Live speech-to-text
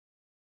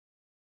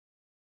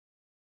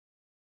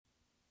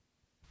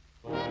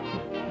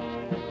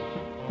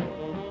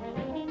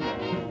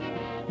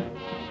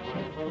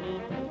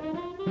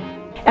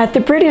At the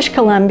British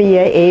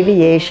Columbia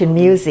Aviation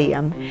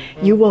Museum,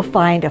 you will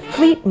find a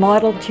Fleet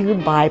Model 2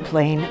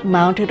 biplane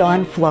mounted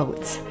on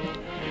floats.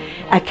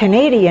 A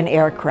Canadian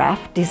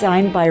aircraft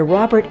designed by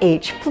Robert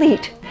H.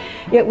 Fleet,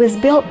 it was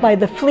built by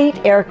the Fleet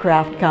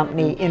Aircraft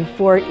Company in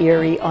Fort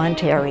Erie,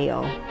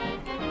 Ontario.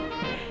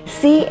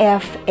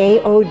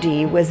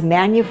 CF-AOD was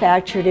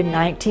manufactured in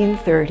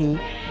 1930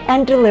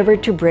 and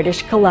delivered to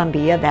British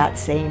Columbia that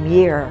same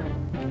year.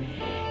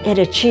 It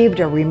achieved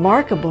a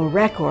remarkable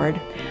record,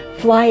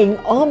 flying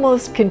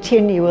almost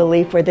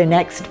continually for the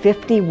next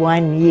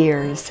 51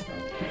 years.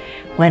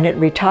 When it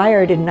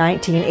retired in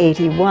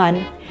 1981,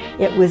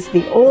 it was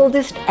the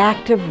oldest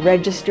active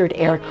registered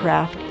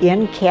aircraft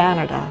in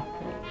Canada.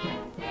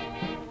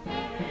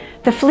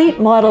 The Fleet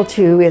Model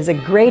 2 is a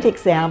great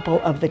example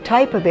of the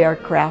type of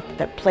aircraft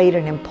that played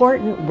an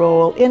important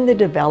role in the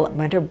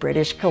development of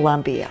British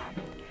Columbia.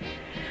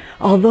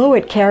 Although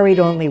it carried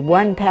only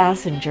one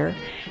passenger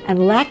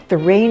and lacked the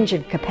range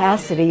and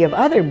capacity of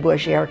other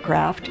bush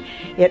aircraft,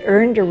 it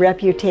earned a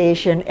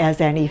reputation as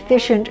an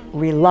efficient,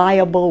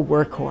 reliable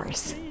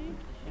workhorse.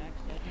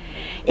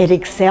 It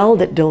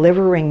excelled at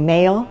delivering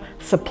mail,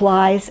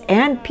 supplies,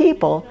 and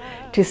people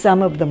to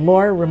some of the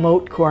more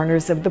remote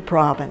corners of the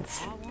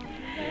province.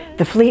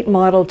 The Fleet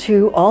Model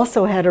 2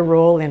 also had a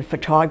role in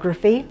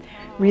photography,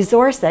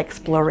 resource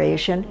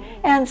exploration,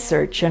 and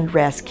search and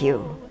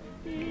rescue.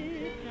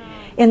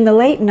 In the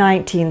late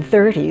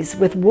 1930s,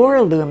 with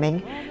war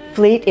looming,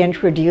 Fleet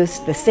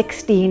introduced the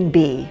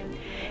 16B,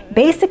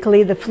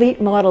 basically the Fleet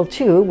Model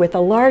 2 with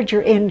a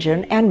larger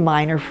engine and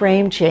minor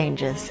frame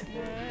changes.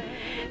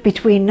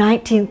 Between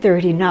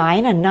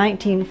 1939 and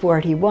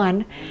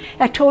 1941,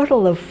 a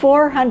total of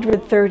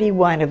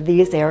 431 of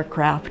these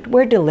aircraft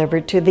were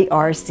delivered to the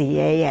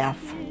RCAF.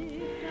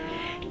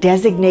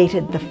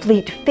 Designated the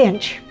Fleet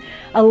Finch,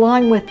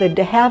 along with the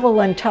de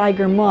Havilland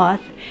Tiger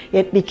Moth,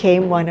 it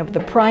became one of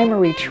the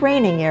primary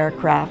training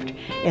aircraft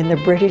in the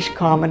British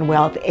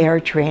Commonwealth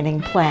Air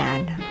Training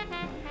Plan.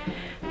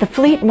 The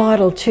Fleet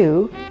Model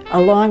 2,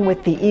 along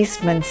with the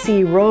Eastman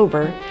Sea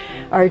Rover,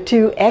 are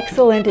two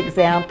excellent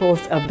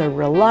examples of the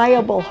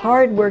reliable,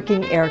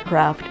 hard-working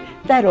aircraft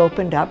that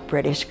opened up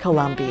British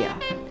Columbia.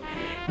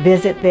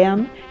 Visit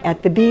them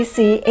at the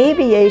BC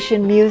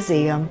Aviation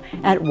Museum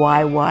at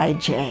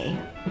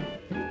YYJ.